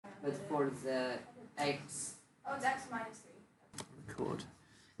But for the x... Oh, it's x minus 3. Record.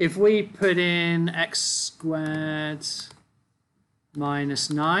 If we put in x squared minus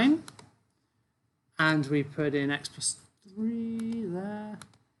 9, and we put in x plus 3 there,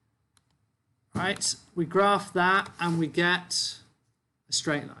 right, we graph that and we get a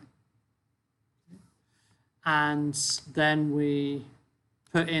straight line. And then we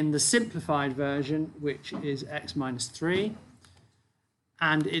put in the simplified version, which is x minus 3.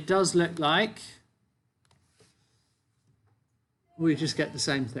 And it does look like we just get the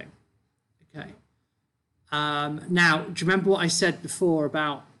same thing. Okay. Now, do you remember what I said before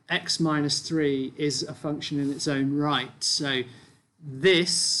about x minus 3 is a function in its own right? So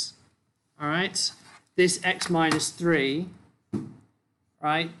this, all right, this x minus 3,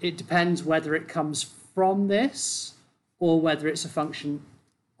 right, it depends whether it comes from this or whether it's a function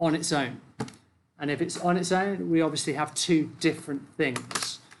on its own. And if it's on its own, we obviously have two different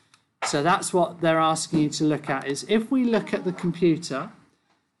things. So that's what they're asking you to look at, is if we look at the computer,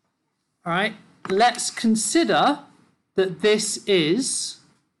 all right, let's consider that this is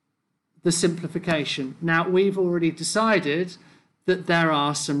the simplification. Now, we've already decided that there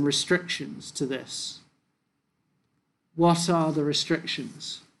are some restrictions to this. What are the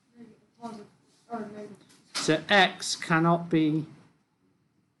restrictions? So x cannot be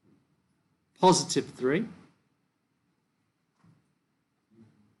positive 3.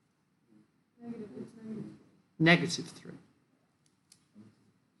 Negative 3.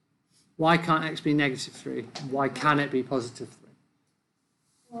 Why can't x be negative 3? Why can it be positive 3?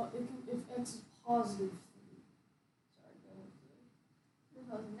 Well, if x is positive 3, if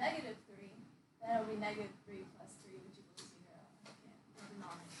it was negative 3, then it would be negative 3 plus 3, which equals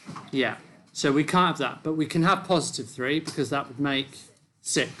 0. Yeah, so we can't have that, but we can have positive 3 because that would make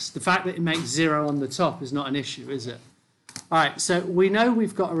 6. The fact that it makes 0 on the top is not an issue, is it? All right, so we know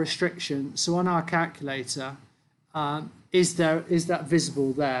we've got a restriction. So on our calculator, is that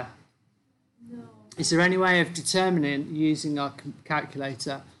visible there? No. Is there any way of determining, using our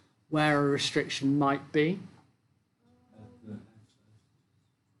calculator, where a restriction might be?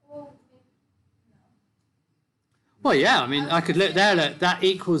 Well, yeah, I mean, I could look there, look, that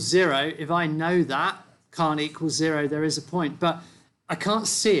equals 0. If I know that can't equal 0, there is a point. But I can't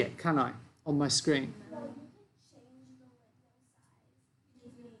see it, can I, on my screen?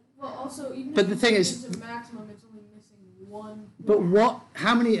 Well, also, even but if the thing is, the maximum, it's only missing 1. But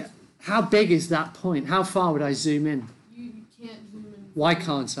how big is that point? How far would I zoom in? You can't zoom in. Why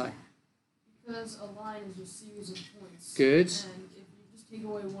can't I? Because a line is just a series of points. Good. And if you just take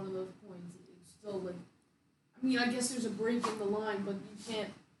away one of those points, it's still like, I mean, I guess there's a break in the line, but you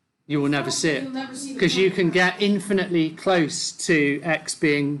can't. You will never see it. You'll never see it. Because you can get infinitely close to x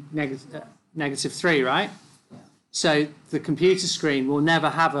being negative 3, right? Yeah. So the computer screen will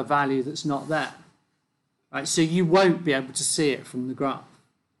never have a value that's not there. Right? So you won't be able to see it from the graph.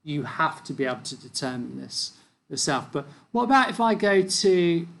 You have to be able to determine this yourself. But what about if I go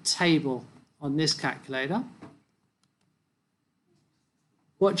to table on this calculator?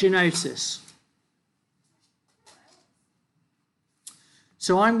 What do you notice?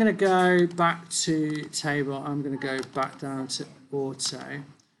 So I'm going to go back to table. I'm going to go back down to auto. I'm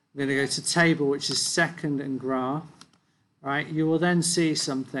going to go to table, which is second and graph. Right? You will then see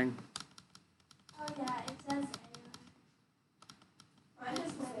something. Oh yeah, it says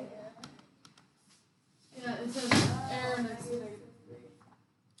Yeah, it says error next to -3.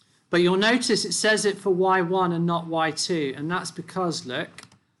 But you'll notice it says it for y1 and not y2. And that's because, look,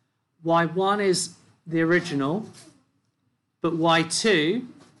 y1 is the original, but y2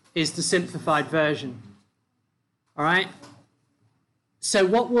 is the simplified version. All right? So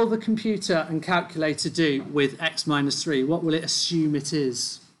what will the computer and calculator do with x minus 3? What will it assume it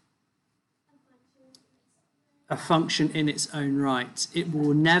is? A function in its own right. It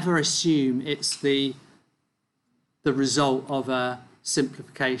will never assume it's the result of a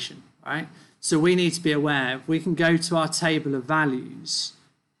simplification, right? So we need to be aware, if we can go to our table of values,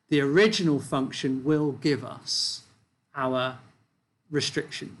 the original function will give us our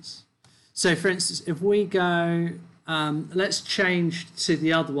restrictions. So for instance, if we go, let's change to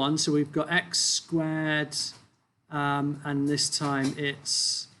the other one. So we've got x squared, and this time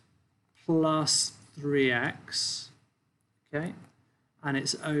it's plus 3x, okay? And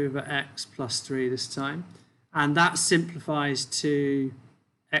it's over x plus 3 this time. And that simplifies to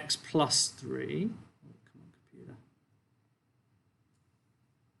x plus 3. Oh, come on, computer.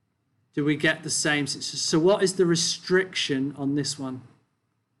 Do we get the same? So what is the restriction on this one?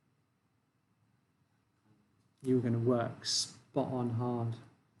 You were going to work spot on hard.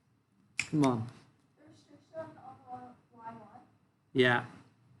 Come on. the restriction on Y1. Yeah.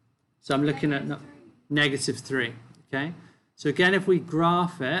 So I'm looking at negative 3, okay? So again, if we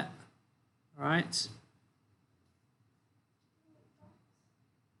graph it, all right?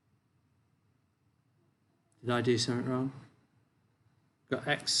 Did I do something wrong? Got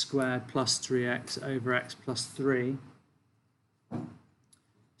x squared plus 3x over x plus 3. It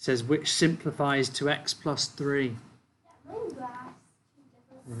says which simplifies to x plus 3.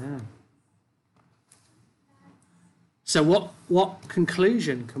 Yeah. So what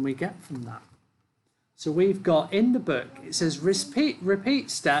conclusion can we get from that? So we've got in the book, it says repeat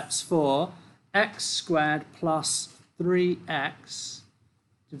steps for x squared plus 3x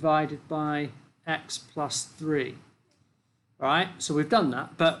divided by x plus 3. Right, so we've done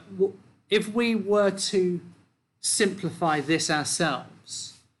that, but if we were to simplify this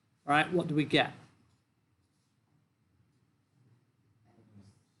ourselves, right, what do we get?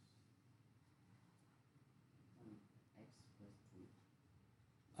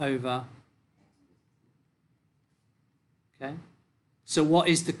 Over. Okay, so what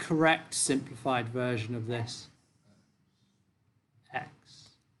is the correct simplified version of this? X.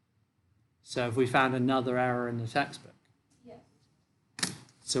 So have we found another error in the textbook?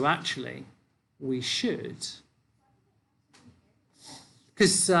 So actually, we should,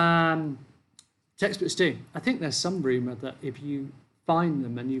 because textbooks do. I think there's some rumour that if you find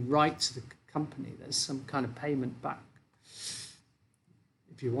them and you write to the company, there's some kind of payment back,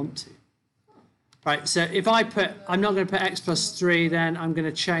 if you want to. Right, so if I'm not going to put x plus 3, then I'm going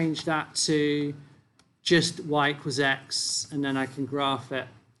to change that to just y equals x, and then I can graph it.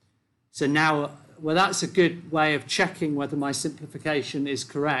 So now, well, that's a good way of checking whether my simplification is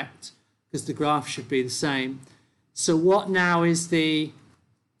correct, because the graph should be the same. So what now is the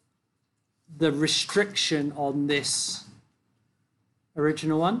restriction on this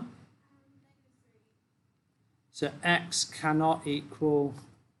original one? So x cannot equal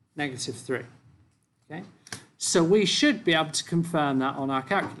negative 3. Okay, so we should be able to confirm that on our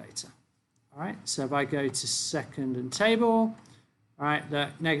calculator. All right, so if I go to second and table, all right, the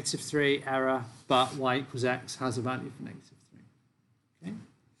negative 3 error, but y equals x has a value for negative 3. Okay.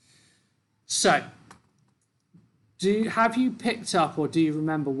 So, have you picked up or do you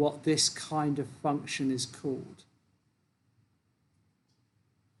remember what this kind of function is called?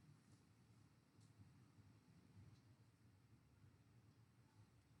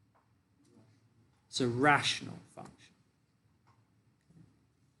 It's a rational function.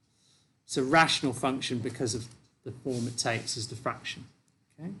 It's a rational function because of the form it takes as the fraction.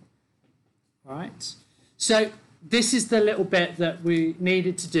 Okay. All right. So this is the little bit that we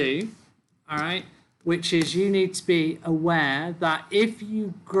needed to do. All right. Which is you need to be aware that if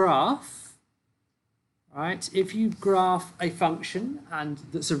you graph, all right, if you graph a function and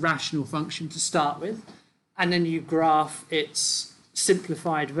that's a rational function to start with, and then you graph its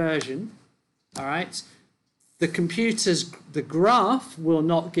simplified version, all right, the graph will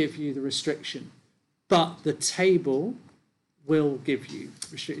not give you the restriction, but the table will give you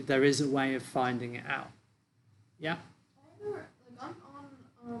restriction. There is a way of finding it out. Yeah. I'm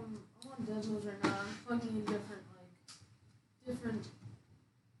on Desmos right now. I'm plugging in different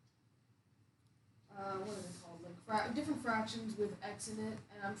what are they called? Like different fractions with x in it,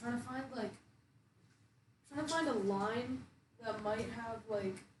 and I'm trying to find a line that might have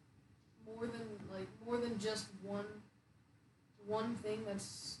more than just one thing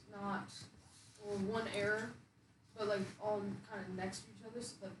that's not, or one error, but all kind of next to each other.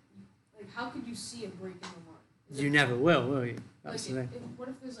 So like how could you see a break in the line? You never will you? That's the thing. What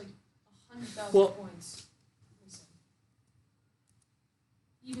if there's 100,000 points missing?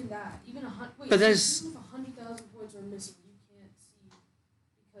 Even that, even but there's, even if 100,000 points are missing,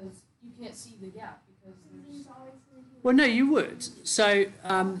 you can't see the gap because there's. Well, no, you would. So,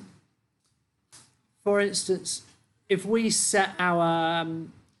 for instance, if we set our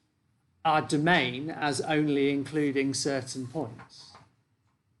domain as only including certain points,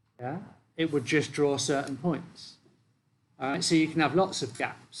 yeah, it would just draw certain points. All right, so you can have lots of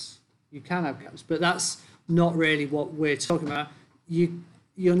gaps. You can have gaps, but that's not really what we're talking about.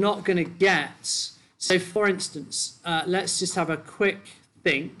 You're not going to get. So, for instance, let's just have a quick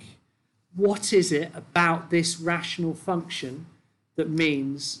think. What is it about this rational function that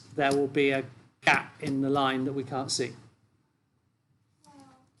means there will be a gap in the line that we can't see?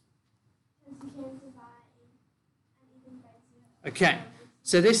 Okay,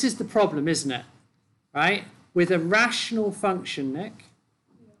 so this is the problem, isn't it? Right? With a rational function, Nick,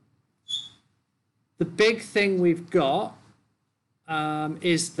 the big thing we've got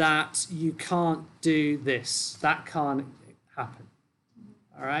is that you can't do this. That can't happen.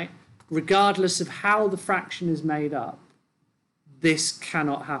 All right? Regardless of how the fraction is made up, this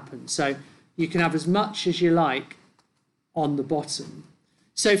cannot happen. So you can have as much as you like on the bottom.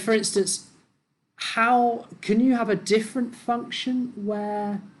 So for instance, how can you have a different function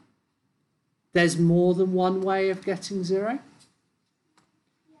where there's more than one way of getting 0?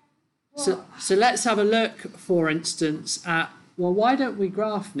 So let's have a look, for instance, at, well, why don't we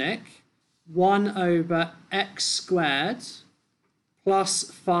graph, Nick, 1 over x squared plus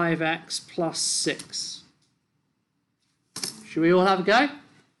 5x plus 6. Should we all have a go?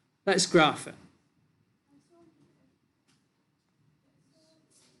 Let's graph it.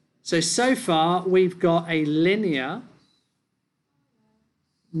 So far, we've got a linear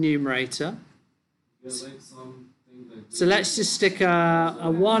numerator. Yeah, like something like So let's just stick a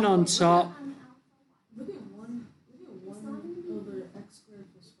 1 on top. Look at 1 over x squared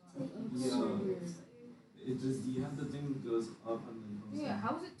plus 5. That's Yeah. so weird. it just, you have the thing that goes up and then comes Yeah, down.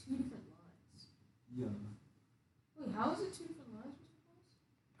 how is it 2 different lines? Yeah. Wait, how is it 2 different lines?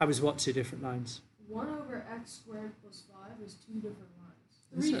 That was what, 2 different lines? 1 over x squared plus 5 is 2 different lines.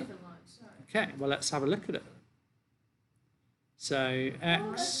 Is 3 it? different lines, sorry. Okay, well, let's have a look at it. So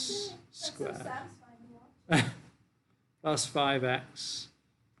x squared plus 5x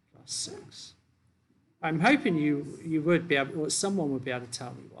plus 6. I'm hoping you would be able, or someone would be able to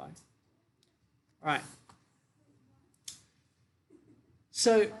tell me why. Right.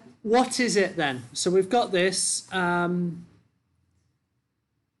 So what is it then? So we've got this. So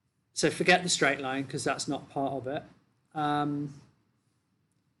forget the straight line because that's not part of it.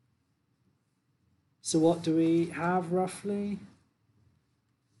 So what do we have roughly?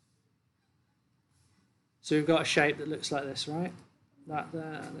 So we've got a shape that looks like this, right? That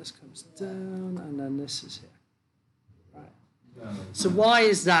there, and this comes down, and then this is here. Right. Yeah. So why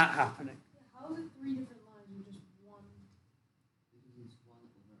is that happening? How is it 3 different lines and just 1? Because it's 1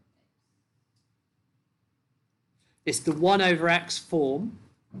 over x. It's the 1 over x form,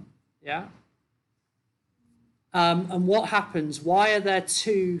 yeah? And what happens? Why are there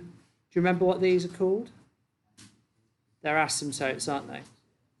 2? Do you remember what these are called? They're asymptotes, aren't they?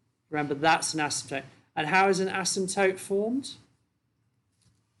 Remember, that's an asymptote. And how is an asymptote formed?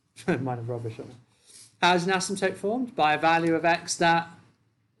 Mine are rubbish on it. How is an asymptote formed? By a value of x that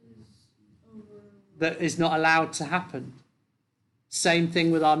is not allowed to happen. Same thing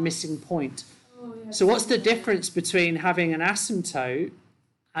with our missing point. Oh, yeah. So what's the difference between having an asymptote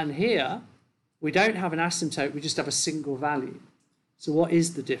and here we don't have an asymptote, we just have a single value. So what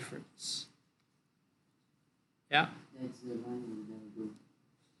is the difference? Yeah? That's the line will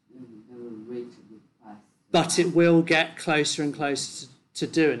never reach the path. But it will get closer and closer to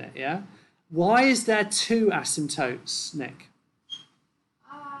doing it, yeah? Why is there 2 asymptotes, Nick?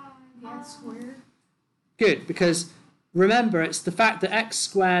 The x squared. Good, because remember, it's the fact that x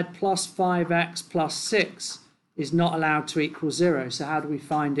squared plus 5x plus 6 is not allowed to equal 0. So how do we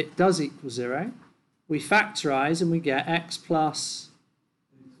find it does equal 0? We factorise and we get x plus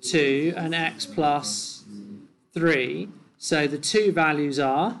 2 and x plus 3. So the 2 values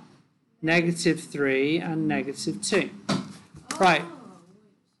are -3 and -2. Right,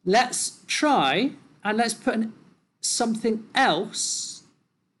 let's try and let's put something else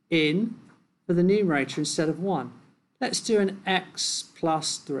in for the numerator instead of 1. Let's do an x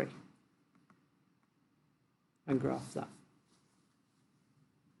plus 3 and graph that.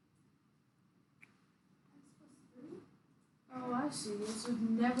 Oh, I see. It's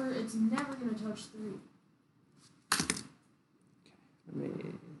never gonna touch 3. Let me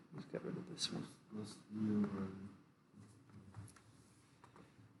let's get rid of this one. Plus 3 over.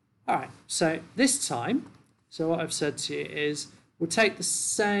 All right, so this time, so what I've said to you is we'll take the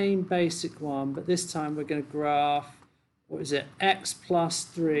same basic one, but this time we're going to graph, what is it, x plus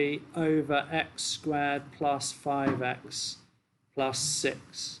 3 over x squared plus 5x plus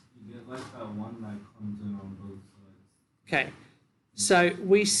 6. You get like that one that comes in on both sides. Okay, so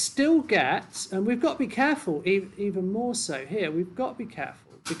we still get, and we've got to be careful, even more so here, we've got to be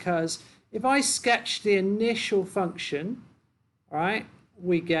careful because if I sketch the initial function, all right,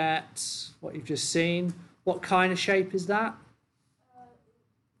 we get what you've just seen. What kind of shape is that?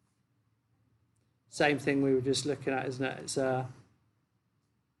 Same thing we were just looking at, isn't it? It's a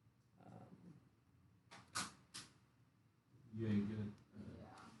Yeah, you get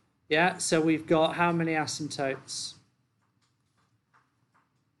yeah. So we've got how many asymptotes?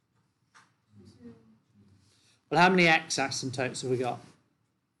 Well, how many x asymptotes have we got?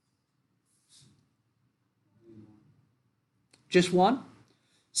 Just one.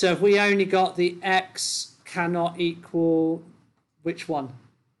 So if we only got the x cannot equal which one?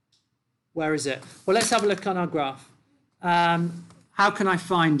 Where is it? Well, let's have a look on our graph. How can I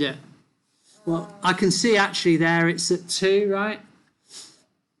find it? Well, I can see actually there it's at 2, right?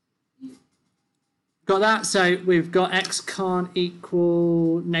 Got that? So we've got x can't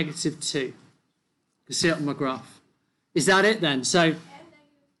equal negative 2. You can see it on my graph. Is that it then? So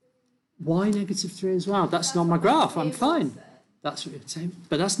why negative 3 as well? That's not my graph. I'm fine. That's what you're saying.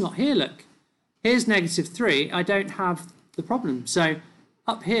 But that's not here, look. Here's negative 3. I don't have the problem. So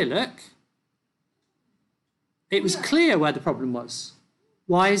up here, look. It was clear where the problem was.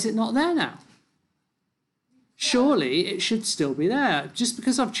 Why is it not there now? Surely it should still be there. Just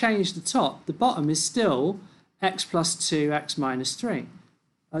because I've changed the top, the bottom is still x plus 2, x minus 3.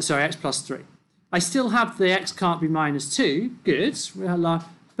 Sorry, x plus 3. I still have the x can't be minus 2. Good.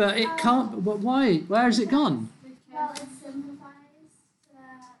 But it can't. But why? Where has it gone? Well, it simplifies to...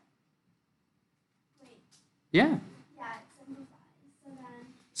 Wait. Yeah. Yeah, it simplifies. So then...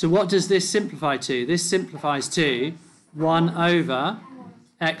 So what does this simplify to? This simplifies to 1 over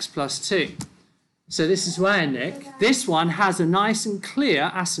x plus 2. So this is where, Nick, this one has a nice and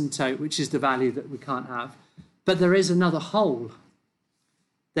clear asymptote, which is the value that we can't have. But there is another hole.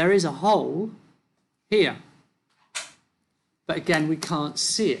 There is a hole here. But again, we can't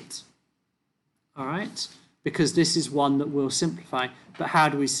see it. All right? Because this is one that will simplify. But how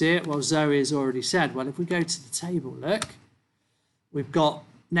do we see it? Well, Zoe has already said, well, if we go to the table, look, we've got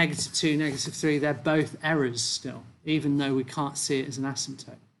negative 2, negative 3. They're both errors still, even though we can't see it as an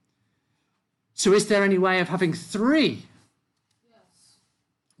asymptote. So is there any way of having 3? Yes.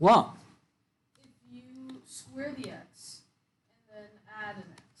 What? If you square the x and then add an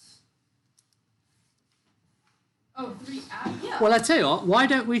x. Oh, 3 add, yeah. Well, I tell you what, why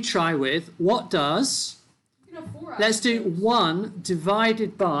don't we try with what does, You can have 4 let's do 1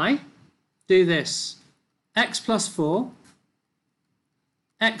 divided by, do this, x plus 4,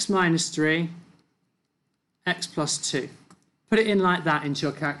 x minus 3, x plus 2. Put it in like that into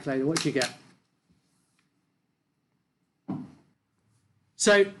your calculator. What do you get?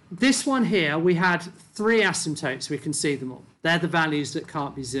 So this one here, we had 3 asymptotes. We can see them all. They're the values that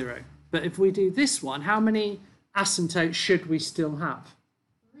can't be 0. But if we do this one, how many asymptotes should we still have?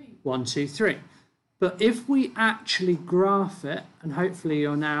 3. 1, 2, 3. But if we actually graph it, and hopefully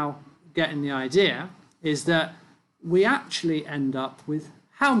you're now getting the idea, is that we actually end up with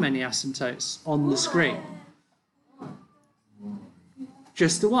how many asymptotes on the screen?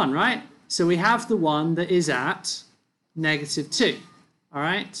 Just the one, right? So we have the one that is at negative 2. All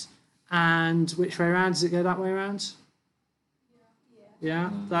right, and which way around? Does it go that way around? Yeah,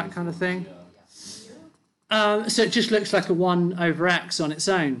 that kind of thing. So it just looks like a 1 over x on its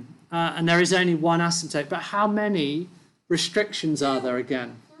own, and there is only one asymptote. But how many restrictions are there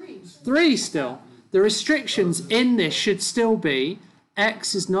again? 3. 3 still. The restrictions in this should still be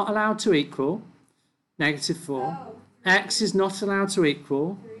x is not allowed to equal negative 4, x is not allowed to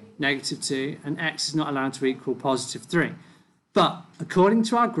equal negative 2, and x is not allowed to equal positive 3. But according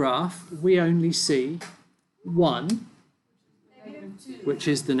to our graph, we only see 1, which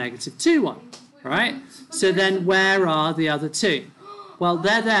is the negative 2 one, right? So then where are the other 2? Well,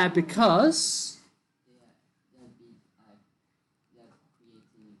 they're there because they're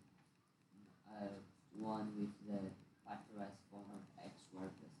creating one with the factorized form of x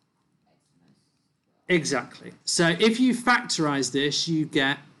squared plus x minus 12. exactly. So if you factorize this, you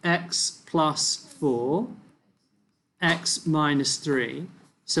get x plus 4, x minus 3.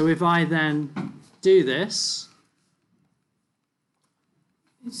 So if I then do this,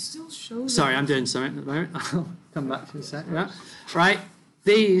 It still shows. sorry, I'm doing something at the moment. I'll come back to you in a sec. Yeah. Right,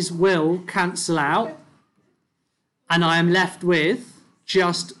 these will cancel out, and I am left with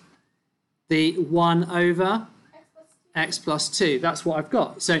just the 1 over x plus 2. That's what I've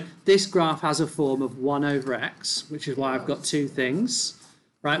got. So this graph has a form of 1 over x, which is why I've got 2 things.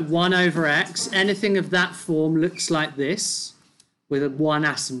 Right, 1 over x, anything of that form looks like this with a 1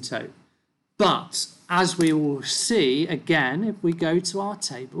 asymptote. But as we will see again, if we go to our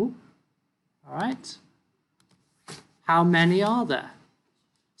table, all right, how many are there?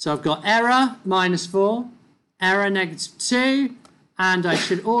 So I've got error minus 4, error negative 2, and I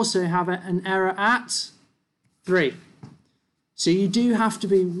should also have an error at 3. So you do have to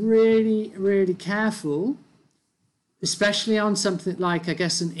be really, really careful, especially on something like, I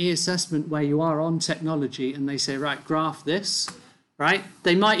guess, an e-assessment where you are on technology and they say, right, graph this, right?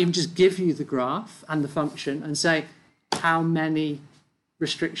 They might even just give you the graph and the function and say, how many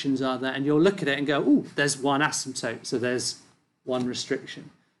restrictions are there? And you'll look at it and go, oh, there's 1 asymptote, so there's 1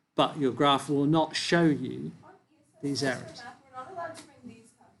 restriction. But your graph will not show you these errors. We're not allowed to bring these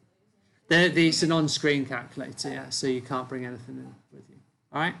calculators. These an on-screen calculator, yeah, so you can't bring anything in with you,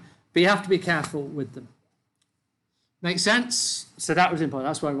 all right? But you have to be careful with them. Make sense? So that was important.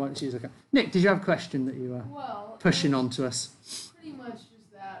 That's why I wanted to use a. Nick, did you have a question that you were Well, pushing on to us? pretty much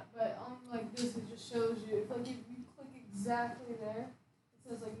just that, but on like this, it just shows exactly there. It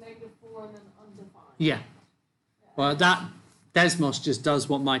says like -4 and then undefined. Yeah. Well, that Desmos just does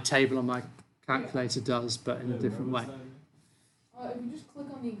what my table on my calculator does, but in a different way. If you just click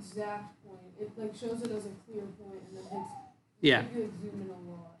on the exact point, it like shows it as a clear point, and then hits. Yeah. You like zoom in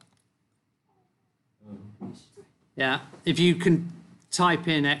a lot. Yeah. If you can type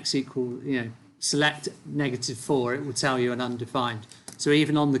in x equal, select -4, it will tell you an undefined. So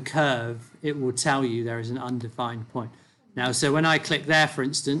even on the curve, it will tell you there is an undefined point. Now, so when I click there, for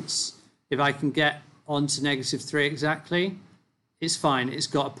instance, if I can get onto -3 exactly, it's fine. It's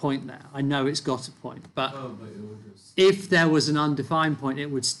got a point there. I know it's got a point. But but it would just... if there was an undefined point, it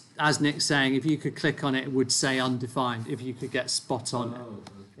would, as Nick's saying, if you could click on it, it would say undefined, if you could get spot on it. okay.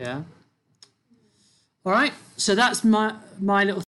 Yeah. All right. So that's my little